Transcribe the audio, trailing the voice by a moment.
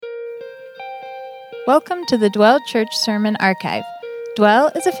Welcome to the Dwell Church Sermon Archive. Dwell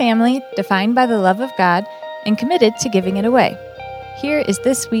is a family defined by the love of God and committed to giving it away. Here is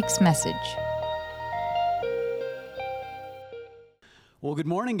this week's message. Well, good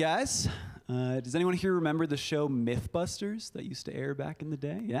morning, guys. Does anyone here remember the show Mythbusters that used to air back in the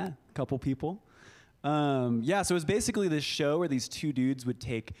day? Yeah, a couple people. So it was basically this show where these two dudes would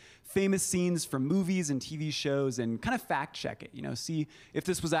take famous scenes from movies and TV shows and kind of fact check it, see if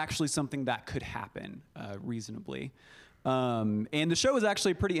this was actually something that could happen reasonably. And the show was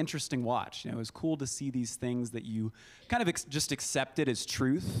actually a pretty interesting watch. It was cool to see these things that you kind of just accepted as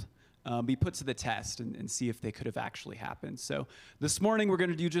truth be put to the test and see if they could have actually happened. So this morning we're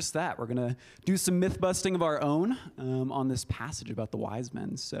going to do just that. We're going to do some myth busting of our own on this passage about the wise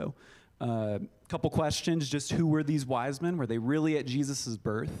men. So couple questions, just who were these wise men? Were they really at Jesus'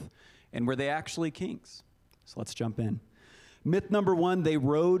 birth? And were they actually kings? So let's jump in. Myth number one, they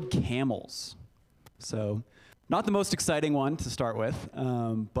rode camels. So not the most exciting one to start with,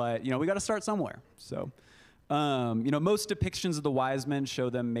 but we got to start somewhere. So most depictions of the wise men show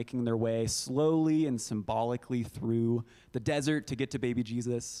them making their way slowly and symbolically through the desert to get to baby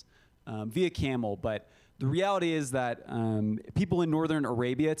Jesus via camel, but the reality is that people in northern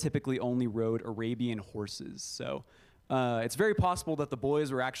Arabia typically only rode Arabian horses. So it's very possible that the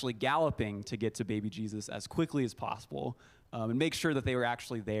boys were actually galloping to get to baby Jesus as quickly as possible and make sure that they were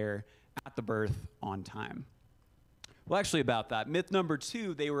actually there at the birth on time. Well, actually about that, myth number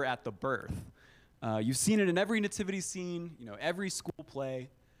two, they were at the birth. You've seen it in every nativity scene, every school play,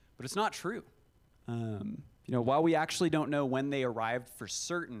 but it's not true. While we actually don't know when they arrived for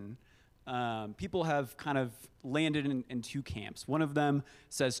certain, people have kind of landed in two camps. One of them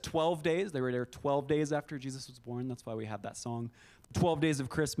says 12 days. They were there 12 days after Jesus was born. That's why we have that song, 12 days of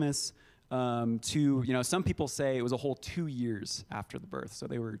Christmas. Some people say it was a whole 2 years after the birth. So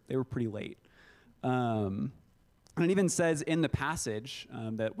they were pretty late. And it even says in the passage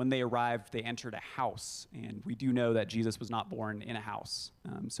that when they arrived, they entered a house. And we do know that Jesus was not born in a house.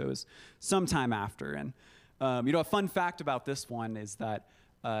 So it was sometime after. And, a fun fact about this one is that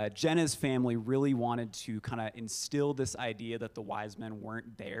Jenna's family really wanted to kind of instill this idea that the wise men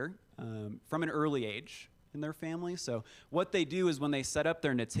weren't there from an early age in their family. So what they do is when they set up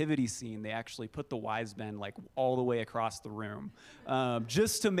their nativity scene, they actually put the wise men like all the way across the room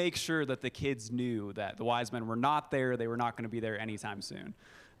just to make sure that the kids knew that the wise men were not there. They were not going to be there anytime soon,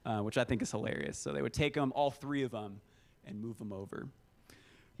 which I think is hilarious. So they would take them, all three of them, and move them over.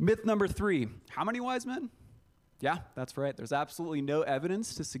 Myth number three, how many wise men? Yeah, that's right. There's absolutely no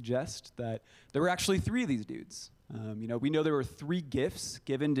evidence to suggest that there were actually three of these dudes. We know there were three gifts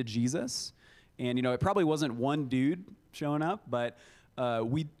given to Jesus, and it probably wasn't one dude showing up, but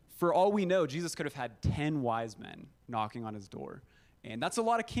for all we know, Jesus could have had 10 wise men knocking on his door, and that's a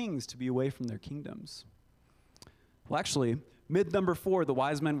lot of kings to be away from their kingdoms. Well, actually, myth number four, the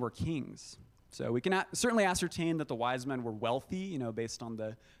wise men were kings. So we can certainly ascertain that the wise men were wealthy, based on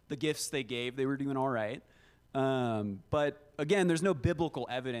the gifts they gave. They were doing all right. But again, there's no biblical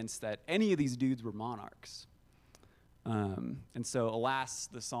evidence that any of these dudes were monarchs. And so, alas,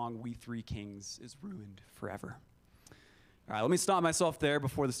 the song We Three Kings is ruined forever. All right, let me stop myself there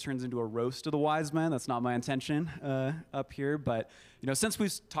before this turns into a roast of the wise men. That's not my intention up here. But, since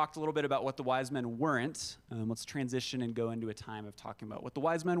we've talked a little bit about what the wise men weren't, let's transition and go into a time of talking about what the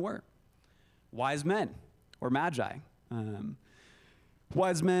wise men were. Wise men, or magi.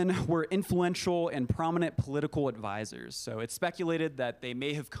 Wise men were influential and prominent political advisors. So it's speculated that they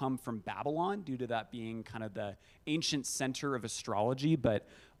may have come from Babylon due to that being kind of the ancient center of astrology, but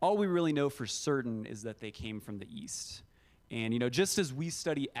all we really know for certain is that they came from the East. And, just as we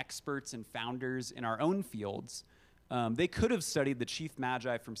study experts and founders in our own fields, they could have studied the chief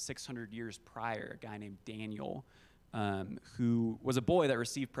magi from 600 years prior, a guy named Daniel, who was a boy that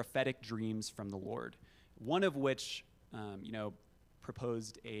received prophetic dreams from the Lord, one of which,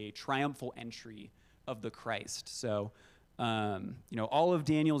 proposed a triumphal entry of the Christ. So, all of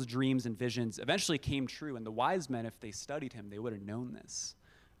Daniel's dreams and visions eventually came true, and the wise men, if they studied him, they would have known this,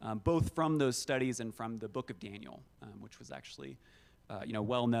 both from those studies and from the book of Daniel, which was actually,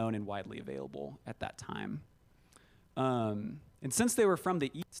 well known and widely available at that time. And since they were from the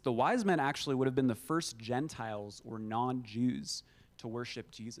East, the wise men actually would have been the first Gentiles or non-Jews to worship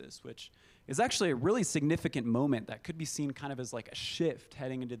Jesus, which is actually a really significant moment that could be seen kind of as like a shift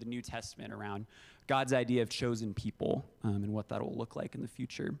heading into the New Testament around God's idea of chosen people and what that will look like in the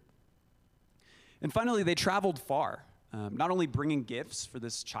future. And finally, they traveled far, not only bringing gifts for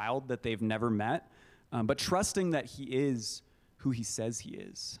this child that they've never met, but trusting that he is who he says he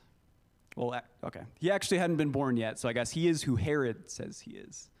is. Well, he actually hadn't been born yet, so I guess he is who Herod says he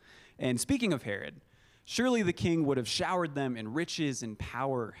is. And speaking of Herod, Surely the king would have showered them in riches and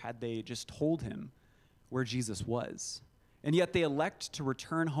power had they just told him where Jesus was. And yet they elect to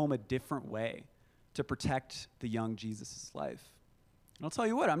return home a different way to protect the young Jesus' life. And I'll tell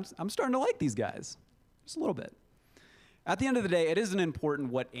you what, I'm starting to like these guys, just a little bit. At the end of the day, it isn't important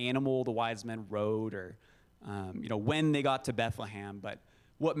what animal the wise men rode or when they got to Bethlehem, but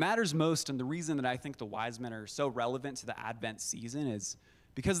what matters most, and the reason that I think the wise men are so relevant to the Advent season, is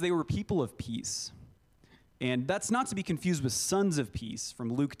because they were people of peace. And that's not to be confused with sons of peace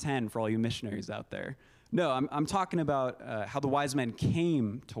from Luke 10 for all you missionaries out there. No, I'm talking about how the wise men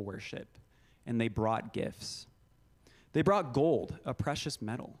came to worship, and they brought gifts. They brought gold, a precious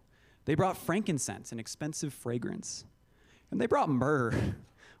metal. They brought frankincense, an expensive fragrance. And they brought myrrh.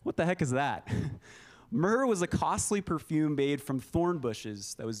 What the heck is that? Myrrh was a costly perfume made from thorn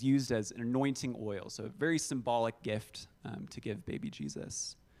bushes that was used as an anointing oil, so a very symbolic gift to give baby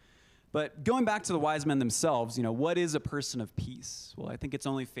Jesus. But going back to the wise men themselves, what is a person of peace? Well, I think it's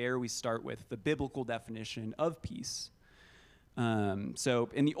only fair we start with the biblical definition of peace. So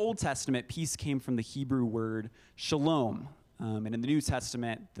in the Old Testament, peace came from the Hebrew word shalom, and in the New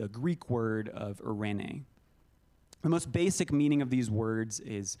Testament, the Greek word of eirene. The most basic meaning of these words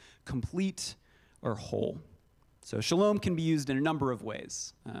is complete or whole. So shalom can be used in a number of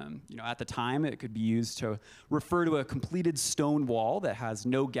ways. At the time, it could be used to refer to a completed stone wall that has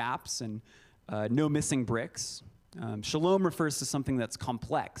no gaps and no missing bricks. Shalom refers to something that's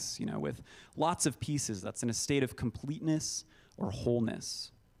complex, with lots of pieces that's in a state of completeness or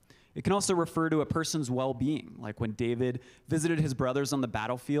wholeness. It can also refer to a person's well-being, like when David visited his brothers on the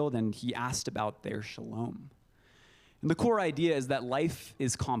battlefield and he asked about their shalom. And the core idea is that life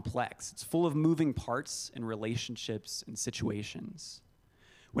is complex. It's full of moving parts and relationships and situations.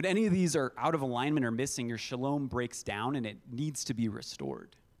 When any of these are out of alignment or missing, your shalom breaks down and it needs to be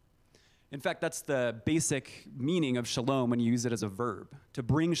restored. In fact, that's the basic meaning of shalom when you use it as a verb. To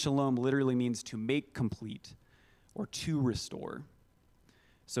bring shalom literally means to make complete or to restore.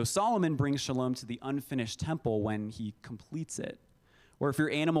 So Solomon brings shalom to the unfinished temple when he completes it. Or if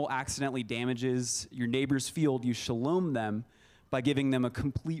your animal accidentally damages your neighbor's field, you shalom them by giving them a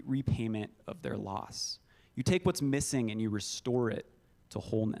complete repayment of their loss. You take what's missing and you restore it to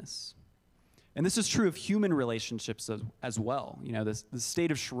wholeness. And this is true of human relationships as well. The state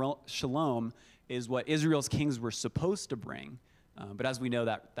of shalom is what Israel's kings were supposed to bring, but as we know,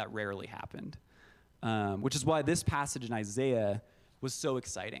 that rarely happened, which is why this passage in Isaiah was so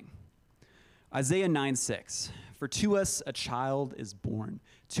exciting. Isaiah 9:6, for to us a child is born,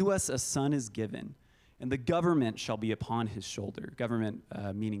 to us a son is given, and the government shall be upon his shoulder. Government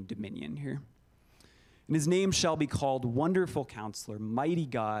meaning dominion here. And his name shall be called Wonderful Counselor, Mighty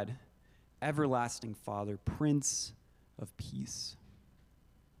God, Everlasting Father, Prince of Peace.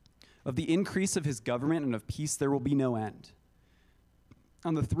 Of the increase of his government and of peace there will be no end.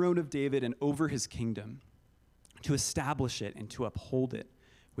 On the throne of David and over his kingdom, to establish it and to uphold it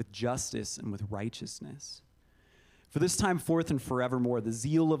with justice and with righteousness. For this time forth and forevermore, the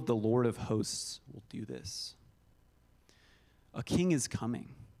zeal of the Lord of hosts will do this. A king is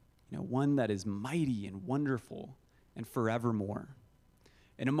coming, one that is mighty and wonderful and forevermore.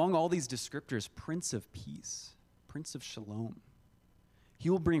 And among all these descriptors, Prince of Peace, Prince of Shalom. He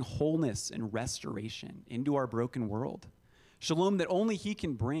will bring wholeness and restoration into our broken world. Shalom that only he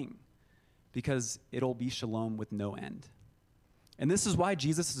can bring, because it'll be shalom with no end. And this is why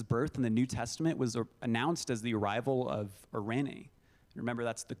Jesus' birth in the New Testament was announced as the arrival of eirene. Remember,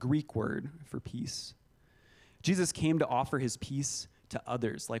 that's the Greek word for peace. Jesus came to offer his peace to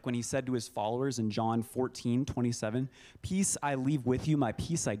others, like when he said to his followers in John 14:27, "Peace I leave with you, my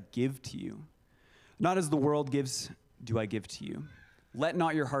peace I give to you. Not as the world gives, do I give to you. Let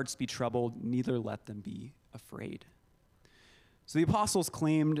not your hearts be troubled, neither let them be afraid." So the apostles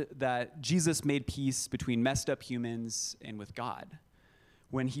claimed that Jesus made peace between messed up humans and with God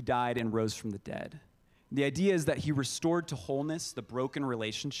when he died and rose from the dead. The idea is that he restored to wholeness the broken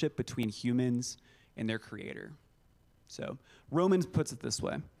relationship between humans and their creator. So Romans puts it this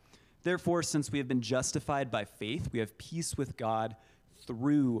way: therefore, since we have been justified by faith, we have peace with God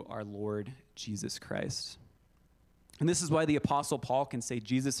through our Lord Jesus Christ. And this is why the apostle Paul can say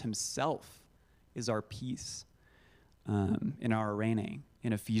Jesus himself is our peace. In our eirene,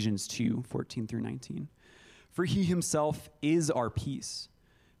 in Ephesians 2:14-19. For he himself is our peace,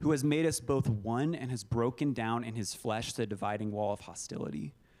 who has made us both one and has broken down in his flesh the dividing wall of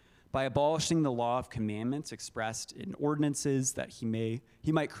hostility, by abolishing the law of commandments expressed in ordinances, that he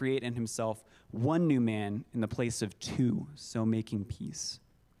might create in himself one new man in the place of two, so making peace,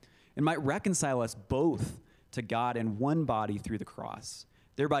 and might reconcile us both to God in one body through the cross,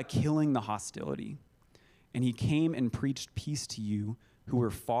 thereby killing the hostility. and he came and preached peace to you who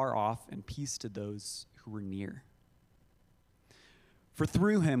were far off and peace to those who were near. For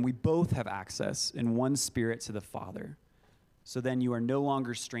through him we both have access in one Spirit to the Father. So then you are no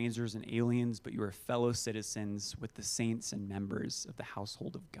longer strangers and aliens, but you are fellow citizens with the saints and members of the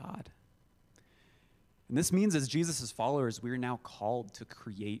household of God. And this means as Jesus' followers, we are now called to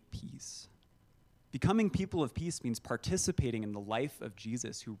create peace. Becoming people of peace means participating in the life of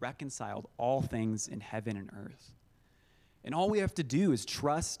Jesus who reconciled all things in heaven and earth. And all we have to do is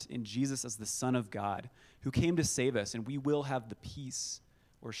trust in Jesus as the Son of God who came to save us, and we will have the peace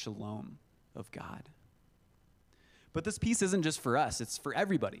or shalom of God. But this peace isn't just for us, it's for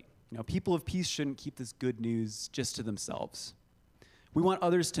everybody. People of peace shouldn't keep this good news just to themselves. We want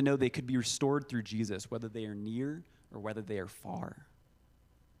others to know they could be restored through Jesus, whether they are near or whether they are far.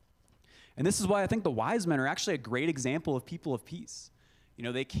 And this is why I think the wise men are actually a great example of people of peace.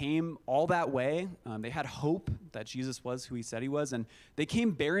 They came all that way. They had hope that Jesus was who he said he was, and they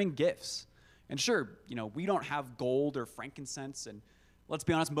came bearing gifts. And sure, we don't have gold or frankincense, and let's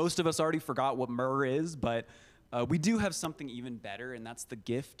be honest, most of us already forgot what myrrh is, but we do have something even better, and that's the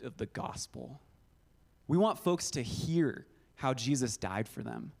gift of the gospel. We want folks to hear how Jesus died for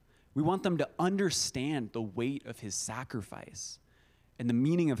them. We want them to understand the weight of his sacrifice and the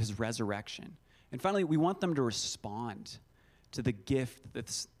meaning of his resurrection. And finally, we want them to respond to the gift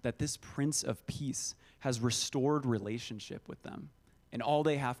that this Prince of Peace has restored relationship with them. And all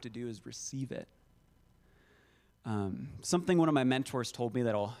they have to do is receive it. Something one of my mentors told me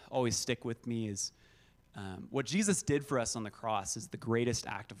that'll always stick with me is what Jesus did for us on the cross is the greatest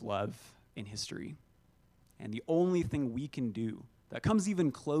act of love in history. And the only thing we can do that comes even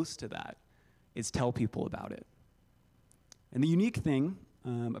close to that is tell people about it. And the unique thing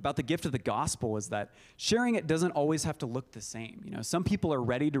about the gift of the gospel is that sharing it doesn't always have to look the same. Some people are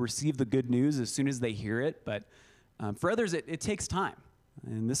ready to receive the good news as soon as they hear it, but for others, it takes time.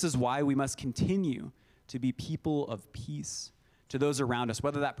 And this is why we must continue to be people of peace to those around us,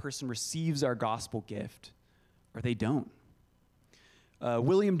 whether that person receives our gospel gift or they don't.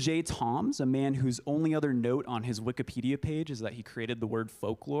 William J. Toms, a man whose only other note on his Wikipedia page is that he created the word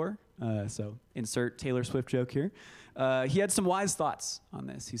folklore, so insert Taylor Swift joke here. He had some wise thoughts on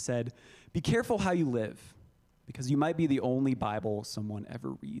this. He said, "Be careful how you live, because you might be the only Bible someone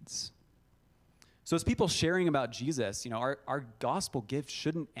ever reads." So as people sharing about Jesus, our gospel gift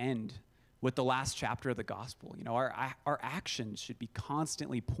shouldn't end with the last chapter of the gospel. Our actions should be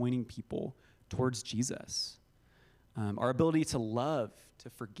constantly pointing people towards Jesus. Our ability to love, to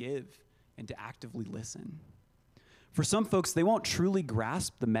forgive, and to actively listen. For some folks, they won't truly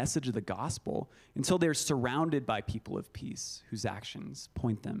grasp the message of the gospel until they're surrounded by people of peace whose actions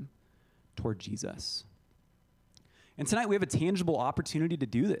point them toward Jesus. And tonight we have a tangible opportunity to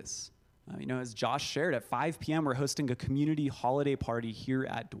do this. As Josh shared, at 5 p.m. we're hosting a community holiday party here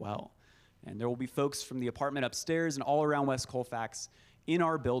at Dwell. And there will be folks from the apartment upstairs and all around West Colfax in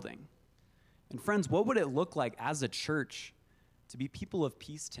our building. And friends, what would it look like as a church to be people of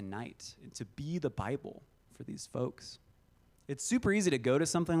peace tonight and to be the Bible for these folks? It's super easy to go to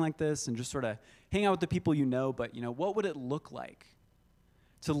something like this and just sort of hang out with the people but what would it look like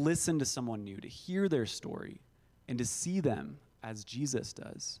to listen to someone new, to hear their story, and to see them as Jesus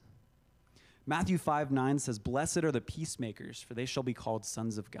does? Matthew 5:9 says, "Blessed are the peacemakers, for they shall be called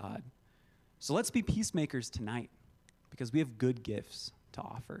sons of God." So let's be peacemakers tonight because we have good gifts to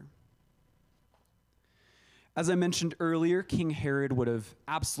offer. As I mentioned earlier, King Herod would have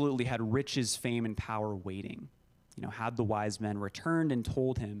absolutely had riches, fame, and power waiting, had the wise men returned and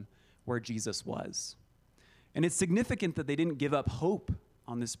told him where Jesus was. And it's significant that they didn't give up hope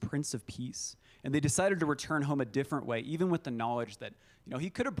on this Prince of Peace, and they decided to return home a different way, even with the knowledge that, he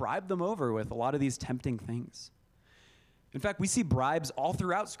could have bribed them over with a lot of these tempting things. In fact, we see bribes all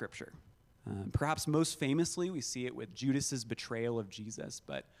throughout Scripture. Perhaps most famously, we see it with Judas's betrayal of Jesus,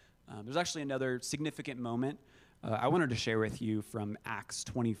 but there's actually another significant moment I wanted to share with you from Acts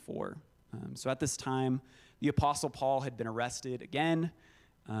 24. So at this time, the Apostle Paul had been arrested again,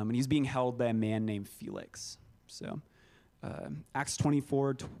 and he's being held by a man named Felix. So Acts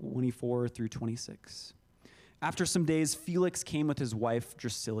 24 through 26. After some days, Felix came with his wife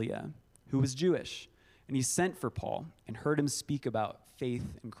Drusilla, who was Jewish, and he sent for Paul and heard him speak about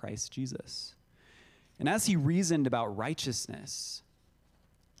faith in Christ Jesus. And as he reasoned about righteousness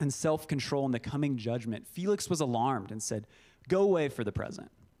and self-control in the coming judgment, Felix was alarmed and said, "Go away for the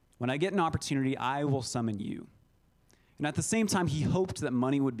present. When I get an opportunity, I will summon you." And at the same time, he hoped that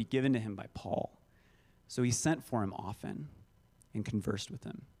money would be given to him by Paul. So he sent for him often and conversed with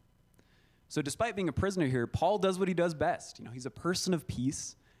him. So despite being a prisoner here, Paul does what he does best. He's a person of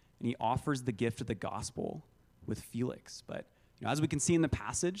peace, and he offers the gift of the gospel with Felix. But as we can see in the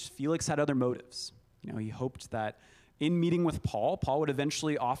passage, Felix had other motives. He hoped that in meeting with Paul would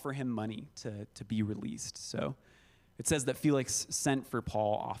eventually offer him money to be released. So it says that Felix sent for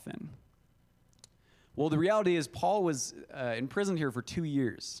Paul often. Well, the reality is Paul was imprisoned here for 2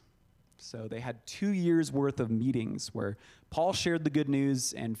 years. So they had 2 years worth of meetings where Paul shared the good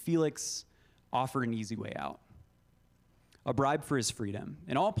news and Felix offered an easy way out, a bribe for his freedom.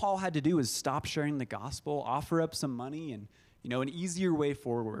 And all Paul had to do was stop sharing the gospel, offer up some money, and an easier way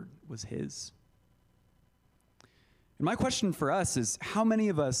forward was his. And my question for us is, how many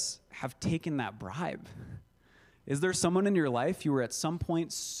of us have taken that bribe? Is there someone in your life you were at some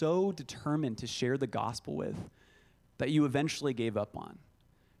point so determined to share the gospel with that you eventually gave up on?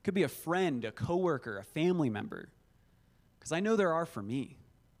 It could be a friend, a coworker, a family member. Because I know there are for me.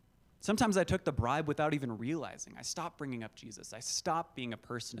 Sometimes I took the bribe without even realizing. I stopped bringing up Jesus. I stopped being a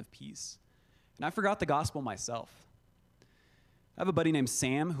person of peace. And I forgot the gospel myself. I have a buddy named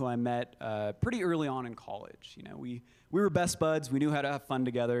Sam who I met pretty early on in college. We were best buds. We knew how to have fun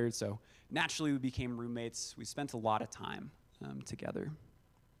together. So naturally we became roommates. We spent a lot of time together.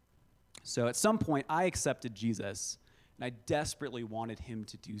 So at some point I accepted Jesus, and I desperately wanted him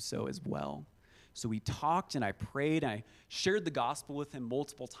to do so as well. So we talked and I prayed and I shared the gospel with him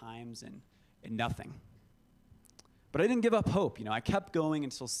multiple times and nothing. But I didn't give up hope. I kept going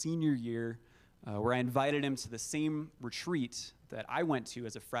until senior year where I invited him to the same retreat that I went to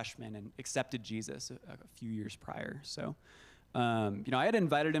as a freshman and accepted Jesus a few years prior. So, I had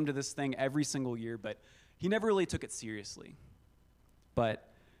invited him to this thing every single year, but he never really took it seriously.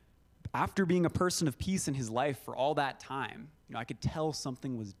 But after being a person of peace in his life for all that time, I could tell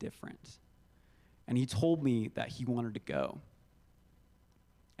something was different. And he told me that he wanted to go.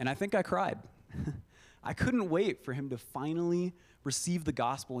 And I think I cried. I couldn't wait for him to finally receive the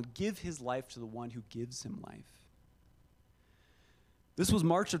gospel and give his life to the one who gives him life. This was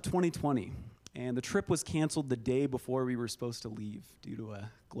March of 2020, and the trip was canceled the day before we were supposed to leave due to a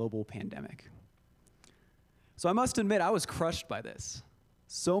global pandemic. So I must admit, I was crushed by this.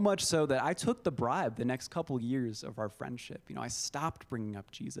 So much so that I took the bribe the next couple years of our friendship. I stopped bringing up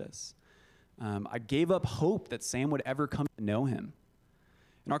Jesus. I gave up hope that Sam would ever come to know him.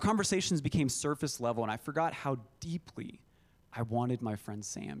 And our conversations became surface level, and I forgot how deeply I wanted my friend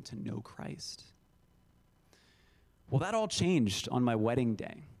Sam to know Christ. Well, that all changed on my wedding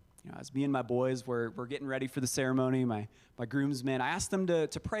day. As me and my boys were getting ready for the ceremony, my groomsmen, I asked them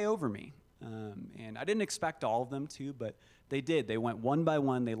to pray over me. And I didn't expect all of them to, but they did. They went one by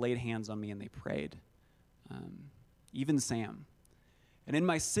one, they laid hands on me, and they prayed. Even Sam. And in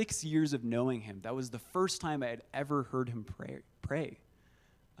my 6 years of knowing him, that was the first time I had ever heard him pray.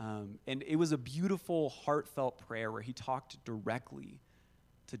 And it was a beautiful, heartfelt prayer where he talked directly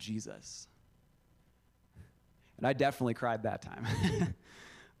to Jesus. And I definitely cried that time.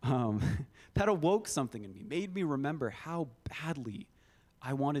 That awoke something in me, made me remember how badly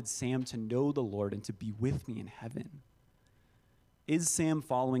I wanted Sam to know the Lord and to be with me in heaven. Is Sam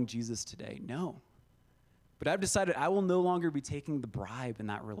following Jesus today? No. But I've decided I will no longer be taking the bribe in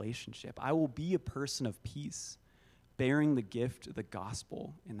that relationship. I will be a person of peace, bearing the gift of the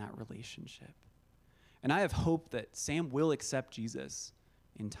gospel in that relationship. And I have hope that Sam will accept Jesus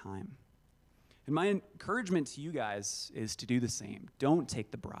in time. And my encouragement to you guys is to do the same. Don't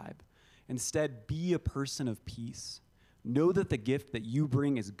take the bribe. Instead, be a person of peace. Know that the gift that you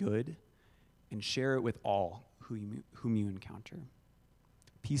bring is good, and share it with all whom you encounter.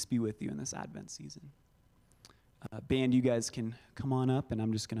 Peace be with you in this Advent season. Band, you guys can come on up, and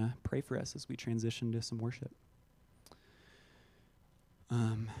I'm just going to pray for us as we transition to some worship.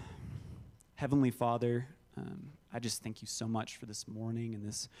 Heavenly Father, I just thank you so much for this morning and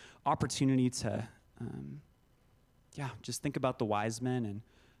this opportunity to, just think about the wise men and,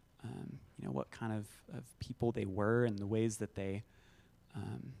 what kind of people they were and the ways that they,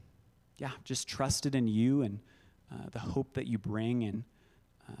 just trusted in you and the hope that you bring and,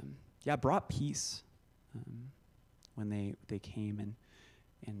 brought peace when they came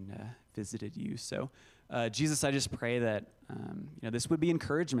and visited you. So, Jesus, I just pray that, this would be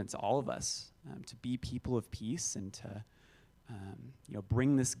encouragement to all of us to be people of peace and to,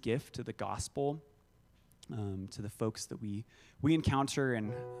 bring this gift to the gospel to the folks that we encounter.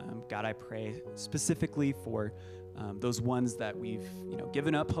 And God, I pray specifically for those ones that we've,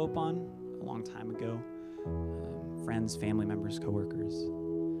 given up hope on a long time ago, friends, family members, coworkers.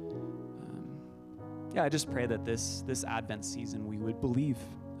 I just pray that this Advent season we would believe,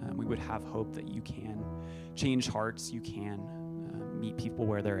 we would have hope that you can change hearts, you can meet people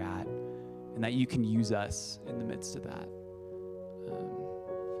where they're at, and that you can use us in the midst of that.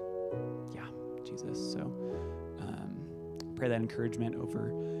 Jesus. So pray that encouragement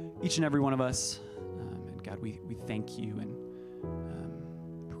over each and every one of us. And God, we thank you and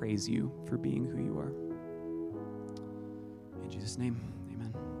praise you for being who you are. In Jesus' name,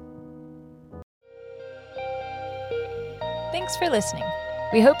 amen. Thanks for listening.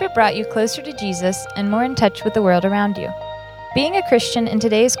 We hope it brought you closer to Jesus and more in touch with the world around you. Being a Christian in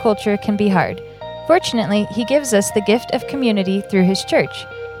today's culture can be hard. Fortunately, He gives us the gift of community through His church.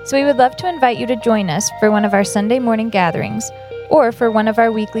 So we would love to invite you to join us for one of our Sunday morning gatherings or for one of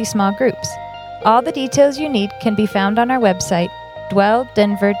our weekly small groups. All the details you need can be found on our website,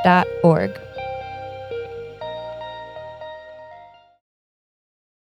 dwelldenver.org.